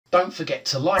Don't forget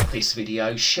to like this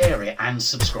video, share it and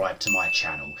subscribe to my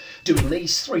channel. Doing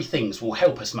these 3 things will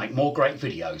help us make more great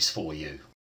videos for you.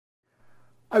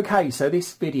 Okay, so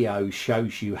this video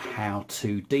shows you how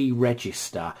to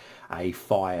deregister a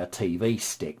Fire TV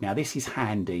stick. Now this is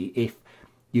handy if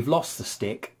you've lost the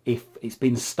stick, if it's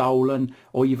been stolen,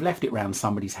 or you've left it around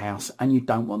somebody's house and you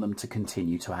don't want them to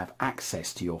continue to have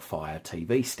access to your Fire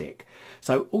TV stick.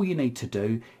 So all you need to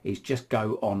do is just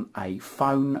go on a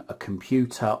phone, a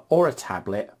computer or a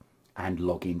tablet and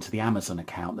log into the Amazon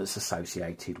account that's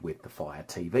associated with the Fire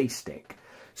TV stick.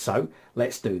 So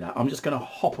let's do that. I'm just going to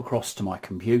hop across to my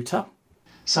computer.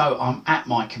 So I'm at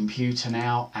my computer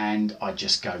now and I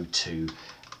just go to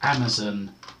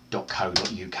amazon.co.uk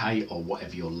or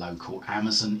whatever your local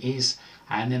Amazon is,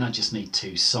 and then I just need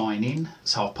to sign in.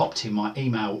 So I've popped in my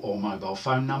email or mobile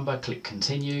phone number, click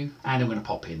continue, and I'm going to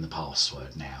pop in the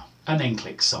password now and then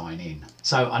click sign in.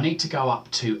 So I need to go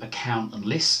up to account and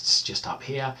lists just up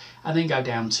here and then go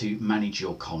down to manage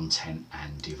your content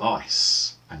and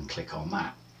device and click on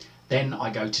that. Then I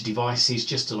go to devices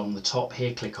just along the top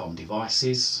here, click on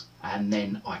devices, and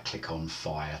then I click on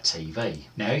Fire TV.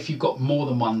 Now if you've got more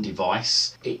than one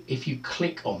device, if you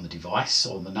click on the device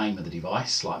or the name of the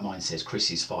device, like mine says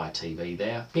Chris's Fire TV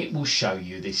there, it will show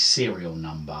you the serial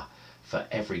number for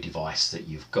every device that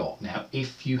you've got. Now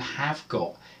if you have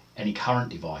got any current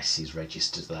devices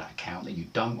registered to that account that you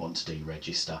don't want to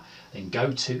deregister, then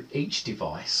go to each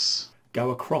device, go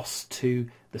across to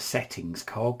the settings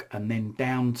cog and then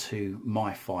down to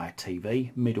My Fire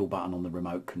TV, middle button on the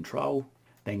remote control.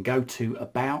 Then go to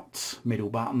About, middle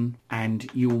button, and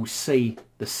you will see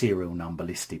the serial number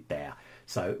listed there.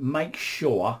 So make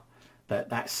sure that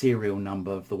that serial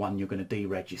number of the one you're going to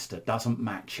deregister doesn't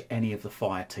match any of the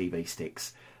Fire TV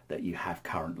sticks that you have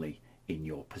currently in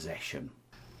your possession.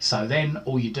 So then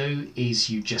all you do is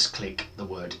you just click the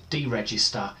word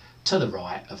deregister to the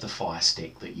right of the Fire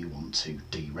Stick that you want to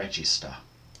deregister.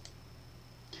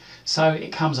 So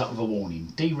it comes up with a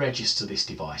warning, deregister this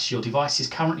device. Your device is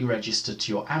currently registered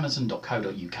to your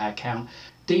amazon.co.uk account.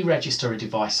 Deregister a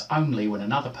device only when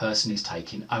another person is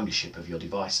taking ownership of your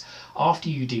device. After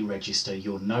you deregister,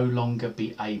 you'll no longer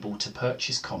be able to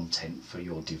purchase content for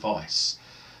your device.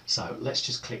 So let's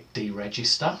just click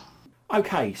deregister.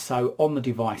 Okay, so on the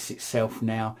device itself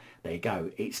now, there you go.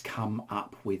 It's come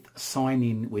up with sign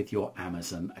in with your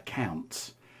Amazon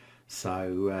account.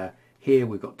 So here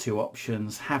we've got 2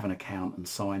 options, have an account and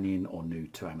sign in, or new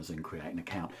to Amazon, create an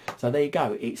account. So there you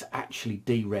go, it's actually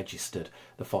deregistered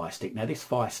the Fire Stick. Now this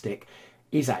Fire Stick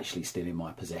is actually still in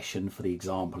my possession for the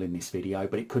example in this video,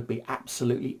 but it could be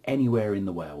absolutely anywhere in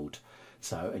the world.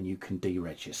 So, and you can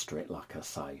deregister it like I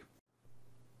say.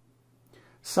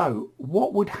 So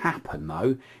what would happen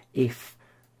though if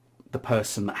the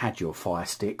person that had your Fire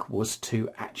Stick was to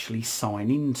actually sign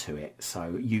into it,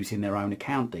 so using their own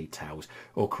account details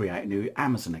or create a new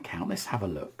Amazon account? Let's have a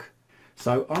look.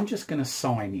 So I'm just going to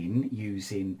sign in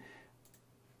using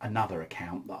another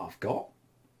account that I've got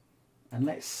and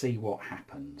let's see what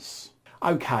happens.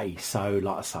 Okay, so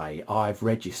like I say, I've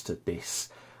registered this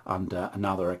under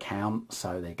another account,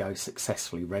 so there you go,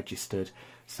 successfully registered.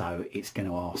 So it's going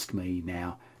to ask me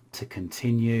now to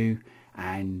continue,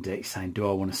 and it's saying, do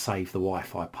I want to save the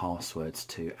Wi-Fi passwords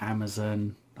to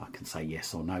Amazon? I can say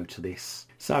yes or no to this.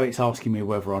 So it's asking me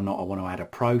whether or not I want to add a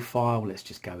profile. Let's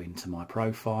just go into my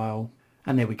profile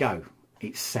and there we go,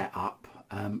 it's set up.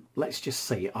 Let's just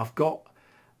see, I've got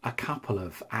a couple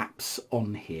of apps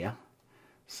on here.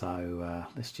 So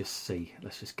let's just see,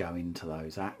 let's just go into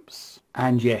those apps.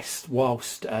 And yes,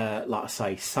 whilst, like I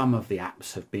say, some of the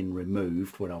apps have been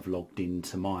removed when I've logged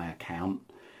into my account,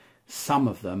 some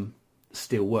of them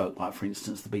still work. Like for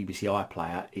instance, the BBC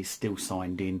iPlayer is still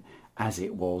signed in as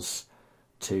it was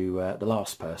to the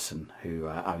last person who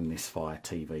owned this Fire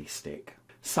TV stick.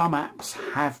 Some apps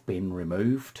have been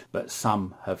removed, but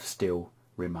some have still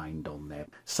remained on there.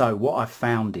 So what I've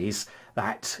found is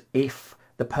that if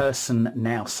the person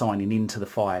now signing into the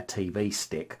Fire TV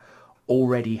stick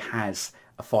already has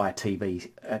a Fire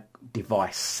TV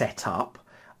device set up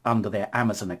under their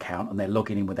Amazon account and they're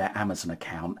logging in with their Amazon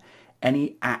account,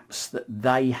 any apps that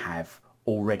they have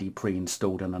already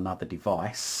pre-installed on another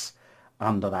device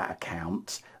under that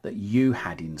account that you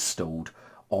had installed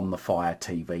on the Fire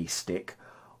TV stick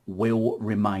will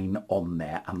remain on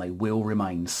there and they will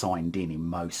remain signed in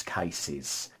most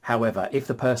cases. However, if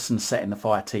the person's setting the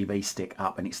Fire TV stick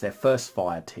up and it's their first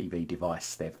Fire TV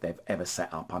device they've ever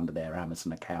set up under their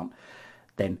Amazon account,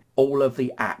 then all of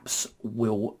the apps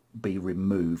will be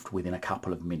removed within a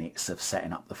couple of minutes of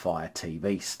setting up the Fire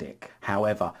TV stick.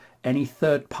 However, any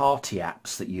third-party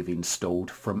apps that you've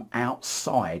installed from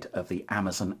outside of the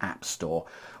Amazon App Store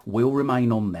will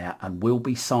remain on there and will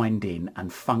be signed in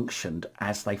and functioned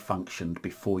as they functioned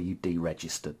before you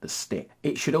deregistered the stick.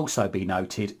 It should also be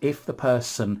noted, if the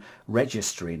person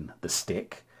registering the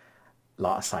stick,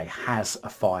 like I say, has a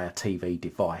Fire TV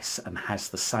device and has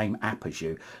the same app as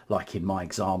you, like in my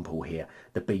example here,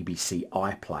 the BBC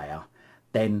iPlayer,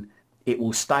 then it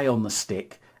will stay on the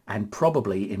stick and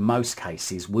probably in most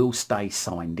cases will stay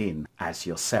signed in as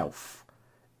yourself,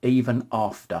 even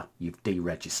after you've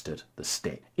deregistered the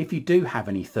stick. If you do have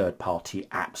any third-party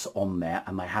apps on there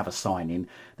and they have a sign-in,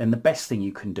 then the best thing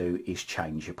you can do is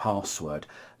change your password.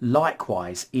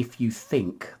 Likewise, if you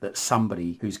think that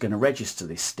somebody who's going to register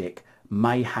this stick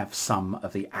may have some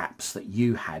of the apps that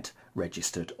you had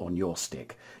registered on your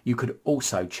stick, you could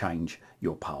also change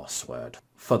your password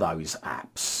for those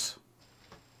apps.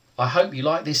 I hope you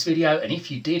liked this video, and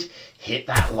if you did, hit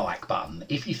that like button.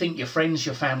 If you think your friends,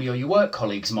 your family or your work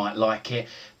colleagues might like it,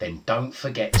 then don't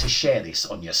forget to share this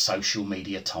on your social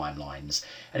media timelines.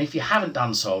 And if you haven't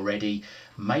done so already,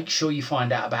 make sure you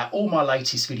find out about all my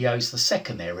latest videos the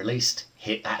second they're released.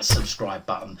 Hit that subscribe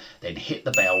button, then hit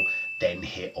the bell, then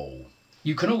hit all.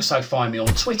 You can also find me on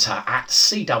Twitter at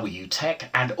CWTech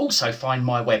and also find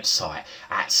my website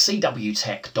at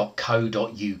cwtech.co.uk.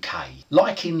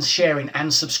 Liking, sharing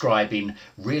and subscribing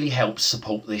really helps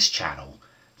support this channel.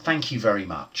 Thank you very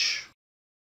much.